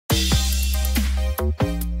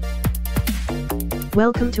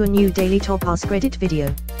Welcome to a new Daily Top Askreddit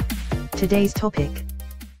video. Today's topic.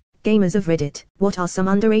 Gamers of Reddit, what are some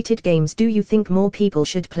underrated games do you think more people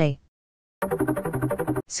should play?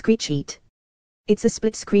 Spreadsheet. It's a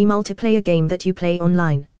split-screen multiplayer game that you play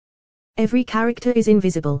online. Every character is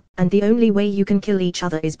invisible, and the only way you can kill each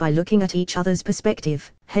other is by looking at each other's perspective,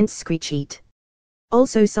 hence Spreadsheet.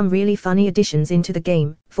 Also some really funny additions into the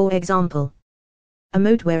game, for example, a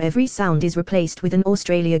mode where every sound is replaced with an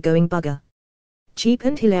Australia-going bugger. Cheap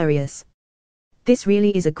and hilarious. This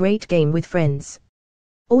really is a great game with friends.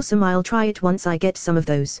 Awesome, I'll try it once I get some of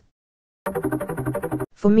those.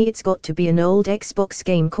 For me it's got to be an old Xbox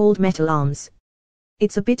game called Metal Arms.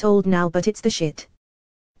 It's a bit old now but it's the shit.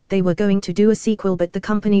 They were going to do a sequel but the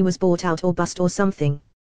company was bought out or bust or something.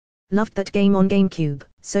 Loved that game on GameCube,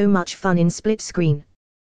 so much fun in split screen.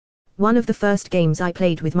 One of the first games I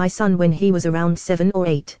played with my son when he was around 7 or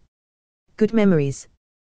 8. Good memories.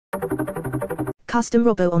 Custom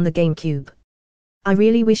Robo on the GameCube. I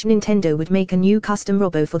really wish Nintendo would make a new Custom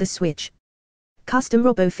Robo for the Switch. Custom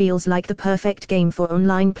Robo feels like the perfect game for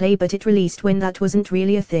online play but it released when that wasn't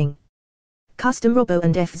really a thing. Custom Robo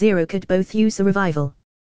and F-Zero could both use a revival.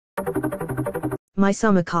 My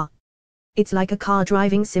Summer Car. It's like a car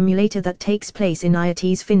driving simulator that takes place in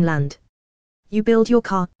IIT's Finland. You build your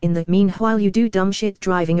car, in the meanwhile you do dumb shit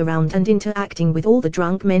driving around and interacting with all the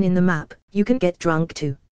drunk men in the map, you can get drunk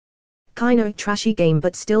too. Kinda a trashy game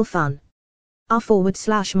but still fun.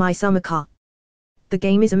 r/My Summer Car. The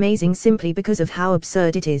game is amazing simply because of how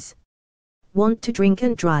absurd it is. Want to drink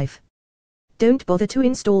and drive? Don't bother to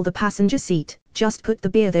install the passenger seat, just put the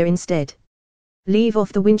beer there instead. Leave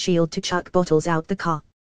off the windshield to chuck bottles out the car.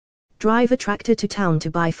 Drive a tractor to town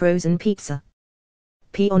to buy frozen pizza.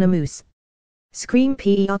 Pee on a moose. Scream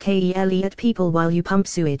PERKELE at people while you pump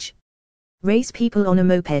sewage. Race people on a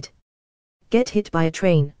moped. Get hit by a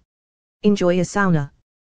train. Enjoy a sauna.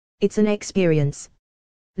 It's an experience.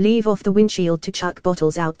 Leave off the windshield to chuck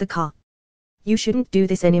bottles out the car. You shouldn't do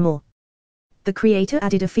this anymore. The creator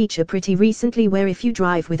added a feature pretty recently where if you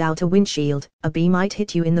drive without a windshield, a bee might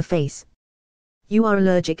hit you in the face. You are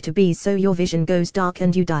allergic to bees so your vision goes dark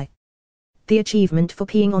and you die. The achievement for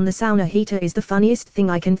peeing on the sauna heater is the funniest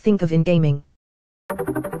thing I can think of in gaming.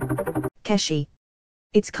 Keshi.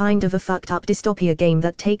 It's kind of a fucked up dystopia game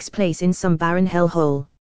that takes place in some barren hellhole.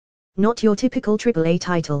 Not your typical AAA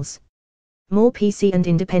titles. More PC and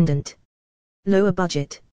independent. Lower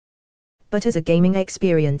budget. But as a gaming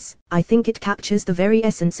experience, I think it captures the very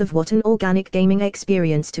essence of what an organic gaming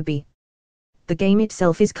experience to be. The game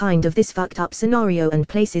itself is kind of this fucked up scenario and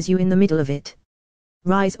places you in the middle of it.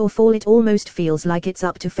 Rise or fall, it almost feels like it's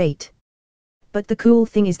up to fate. But the cool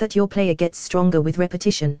thing is that your player gets stronger with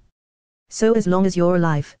repetition. So as long as you're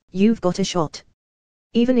alive, you've got a shot.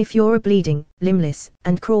 Even if you're a bleeding, limbless,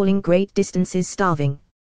 and crawling great distances starving.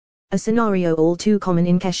 A scenario all too common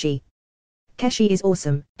in Keshi. Keshi is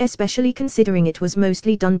awesome, especially considering it was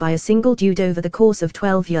mostly done by a single dude over the course of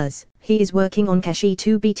 12 years, he is working on Keshi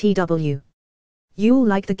 2 BTW. You'll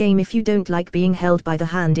like the game if you don't like being held by the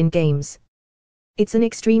hand in games. It's an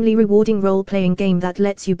extremely rewarding role-playing game that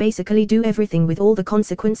lets you basically do everything with all the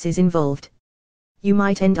consequences involved. You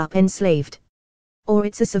might end up enslaved. Or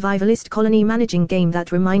it's a survivalist colony managing game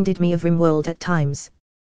that reminded me of RimWorld at times.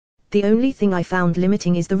 The only thing I found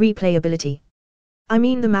limiting is the replayability. I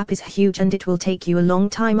mean the map is huge and it will take you a long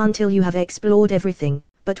time until you have explored everything,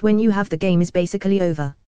 but when you have the game is basically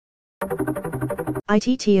over.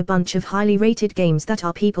 ITT, a bunch of highly rated games that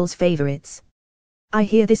are people's favorites. I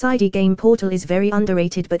hear this ID game Portal is very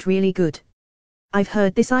underrated but really good. I've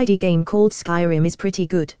heard this ID game called Skyrim is pretty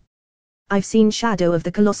good. I've seen Shadow of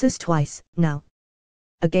the Colossus twice, now.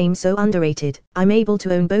 A game so underrated, I'm able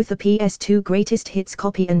to own both a PS2 Greatest Hits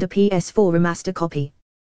copy and a PS4 Remaster copy.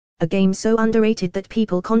 A game so underrated that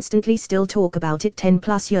people constantly still talk about it 10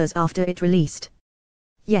 plus years after it released.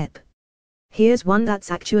 Yep. Here's one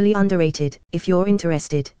that's actually underrated, if you're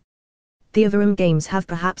interested. The Overwhelm games have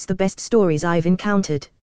perhaps the best stories I've encountered.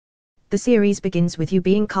 The series begins with you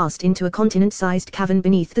being cast into a continent-sized cavern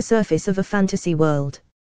beneath the surface of a fantasy world.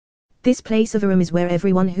 This place of Overwhelm is where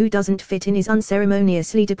everyone who doesn't fit in is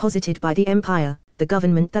unceremoniously deposited by the Empire, the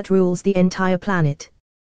government that rules the entire planet.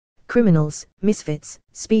 Criminals, misfits,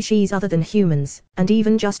 species other than humans, and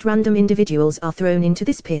even just random individuals are thrown into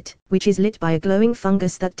this pit, which is lit by a glowing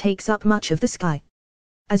fungus that takes up much of the sky.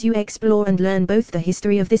 As you explore and learn both the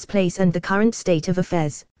history of this place and the current state of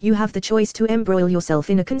affairs, you have the choice to embroil yourself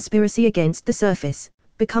in a conspiracy against the surface,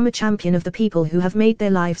 become a champion of the people who have made their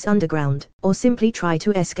lives underground, or simply try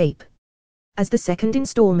to escape. As the second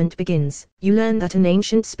installment begins, you learn that an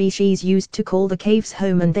ancient species used to call the caves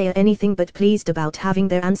home, and they are anything but pleased about having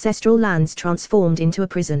their ancestral lands transformed into a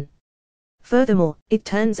prison. Furthermore, it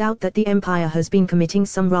turns out that the Empire has been committing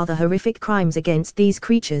some rather horrific crimes against these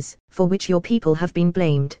creatures, for which your people have been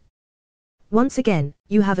blamed. Once again,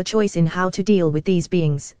 you have a choice in how to deal with these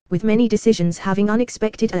beings, with many decisions having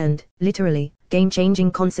unexpected and, literally,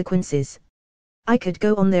 game-changing consequences. I could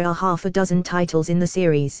go on. There are half a dozen titles in the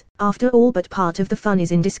series, after all, but part of the fun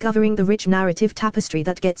is in discovering the rich narrative tapestry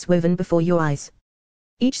that gets woven before your eyes.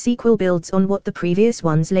 Each sequel builds on what the previous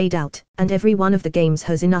ones laid out, and every one of the games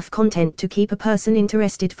has enough content to keep a person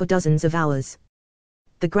interested for dozens of hours.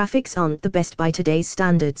 The graphics aren't the best by today's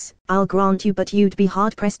standards, I'll grant you, but you'd be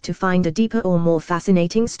hard-pressed to find a deeper or more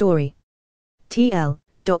fascinating story. TL,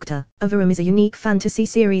 Doctor of Arum is a unique fantasy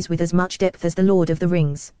series with as much depth as The Lord of the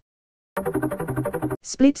Rings.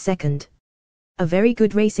 Split Second. A very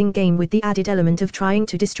good racing game with the added element of trying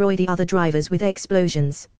to destroy the other drivers with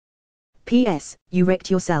explosions. P.S. You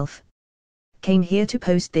wrecked yourself. Came here to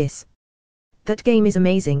post this. That game is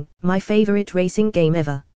amazing, my favorite racing game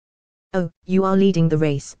ever. Oh, you are leading the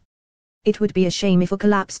race. It would be a shame if I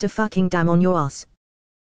collapsed a fucking dam on your ass.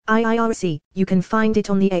 IIRC, you can find it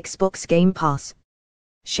on the Xbox Game Pass.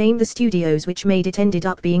 Shame the studios which made it ended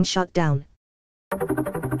up being shut down.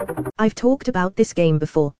 I've talked about this game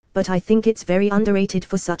before, but I think it's very underrated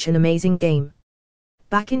for such an amazing game.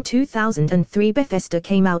 Back in 2003, Bethesda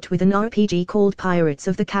came out with an RPG called Pirates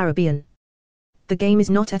of the Caribbean. The game is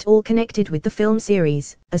not at all connected with the film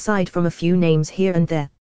series, aside from a few names here and there.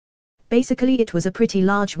 Basically, it was a pretty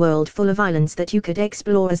large world full of islands that you could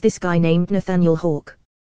explore as this guy named Nathaniel Hawke.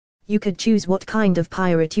 You could choose what kind of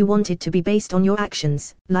pirate you wanted to be based on your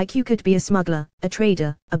actions, like you could be a smuggler, a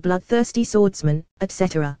trader, a bloodthirsty swordsman,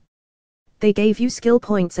 etc. They gave you skill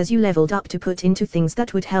points as you leveled up to put into things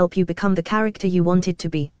that would help you become the character you wanted to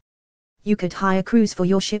be. You could hire crews for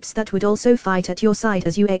your ships that would also fight at your side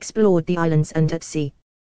as you explored the islands and at sea.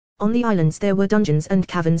 On the islands there were dungeons and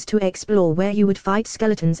caverns to explore where you would fight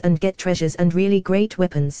skeletons and get treasures and really great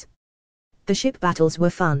weapons. The ship battles were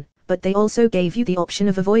fun, but they also gave you the option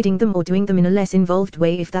of avoiding them or doing them in a less involved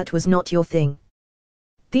way if that was not your thing.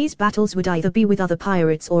 These battles would either be with other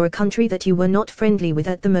pirates or a country that you were not friendly with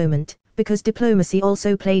at the moment, because diplomacy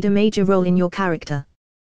also played a major role in your character.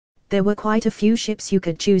 There were quite a few ships you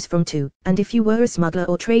could choose from too, and if you were a smuggler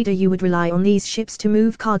or trader you would rely on these ships to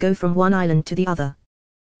move cargo from one island to the other.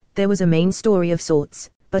 There was a main story of sorts,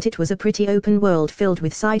 but it was a pretty open world filled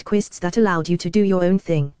with side quests that allowed you to do your own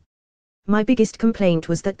thing. My biggest complaint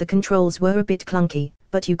was that the controls were a bit clunky,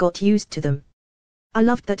 but you got used to them. I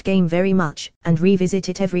loved that game very much, and revisit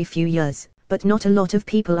it every few years, but not a lot of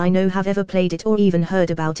people I know have ever played it or even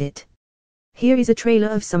heard about it. Here is a trailer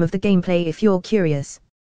of some of the gameplay if you're curious.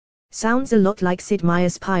 Sounds a lot like Sid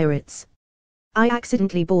Meier's Pirates. I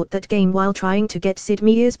accidentally bought that game while trying to get Sid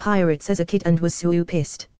Meier's Pirates as a kid and was so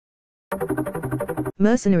pissed.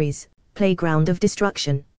 Mercenaries, Playground of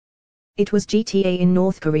Destruction. It was GTA in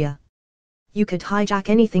North Korea. You could hijack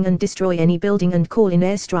anything and destroy any building and call in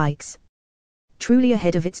airstrikes. Truly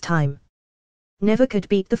ahead of its time. Never could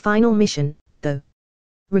beat the final mission, though.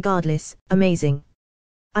 Regardless, amazing.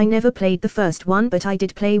 I never played the first one, but I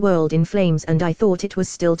did play World in Flames and I thought it was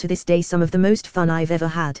still to this day some of the most fun I've ever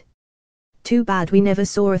had. Too bad we never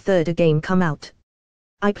saw a third game come out.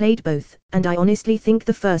 I played both, and I honestly think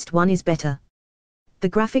the first one is better. The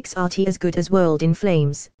graphics aren't as good as World in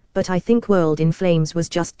Flames, but I think World in Flames was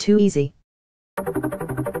just too easy.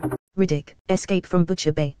 Riddick, Escape from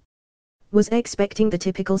Butcher Bay. Was expecting the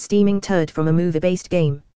typical steaming turd from a movie-based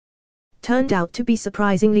game. Turned out to be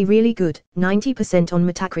surprisingly really good, 90% on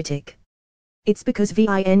Metacritic. It's because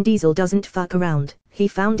Vin Diesel doesn't fuck around. He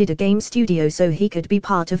founded a game studio so he could be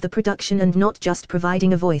part of the production and not just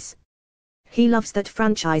providing a voice. He loves that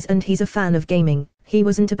franchise and he's a fan of gaming. He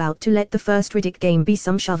wasn't about to let the first Riddick game be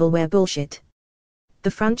some shovelware bullshit.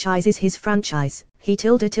 The franchise is his franchise. He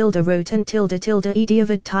wrote and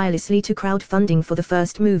endeavored tirelessly to crowdfunding for the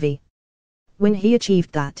first movie. When he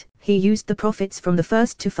achieved that, he used the profits from the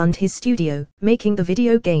first to fund his studio, making the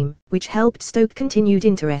video game, which helped stoke continued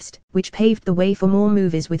interest, which paved the way for more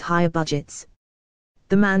movies with higher budgets.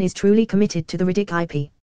 The man is truly committed to the Riddick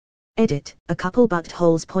IP. Edit, a couple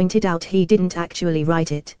buttholes pointed out he didn't actually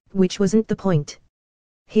write it, which wasn't the point.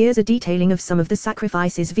 Here's a detailing of some of the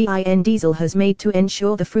sacrifices Vin Diesel has made to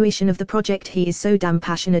ensure the fruition of the project he is so damn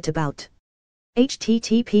passionate about.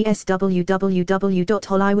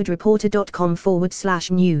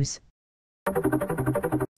 https://hollywoodreporter.com/news.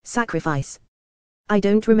 Sacrifice. I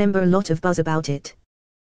don't remember a lot of buzz about it.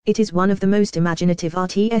 It is one of the most imaginative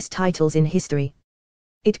RTS titles in history.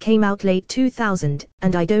 It came out late 2000,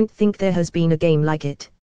 and I don't think there has been a game like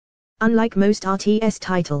it. Unlike most RTS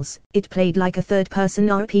titles, it played like a third-person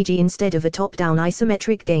RPG instead of a top-down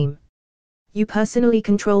isometric game. You personally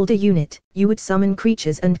controlled a unit, you would summon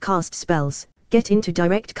creatures and cast spells, get into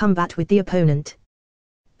direct combat with the opponent.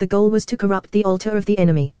 The goal was to corrupt the altar of the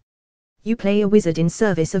enemy. You play a wizard in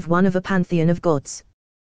service of one of a pantheon of gods.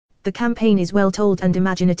 The campaign is well told and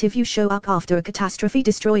imaginative. You show up after a catastrophe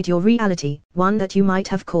destroyed your reality, one that you might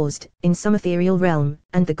have caused, in some ethereal realm,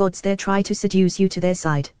 and the gods there try to seduce you to their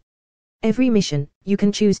side. Every mission, you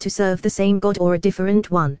can choose to serve the same god or a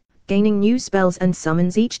different one, gaining new spells and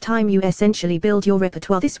summons each time. You essentially build your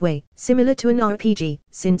repertoire this way, similar to an RPG,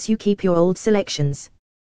 since you keep your old selections.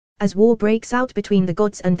 As war breaks out between the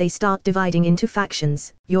gods and they start dividing into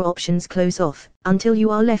factions, your options close off, until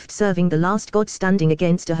you are left serving the last god standing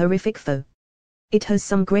against a horrific foe. It has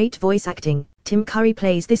some great voice acting. Tim Curry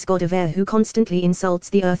plays this god of air who constantly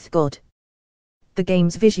insults the earth god. The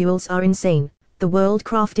game's visuals are insane. The world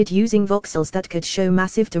crafted using voxels that could show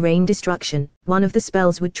massive terrain destruction. One of the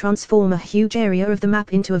spells would transform a huge area of the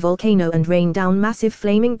map into a volcano and rain down massive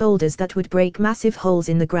flaming boulders that would break massive holes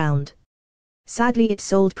in the ground. Sadly, it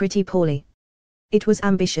sold pretty poorly. It was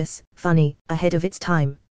ambitious, funny, ahead of its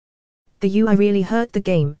time. The UI really hurt the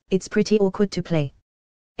game. It's pretty awkward to play.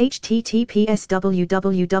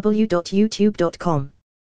 https://www.youtube.com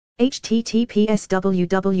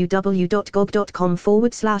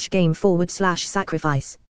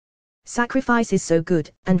https://www.gog.com/game/sacrifice. Sacrifice is so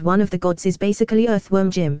good, and one of the gods is basically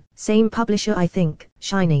Earthworm Jim, same publisher I think,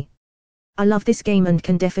 Shiny. I love this game and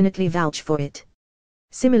can definitely vouch for it.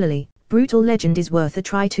 Similarly, Brutal Legend is worth a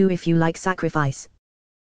try too if you like Sacrifice.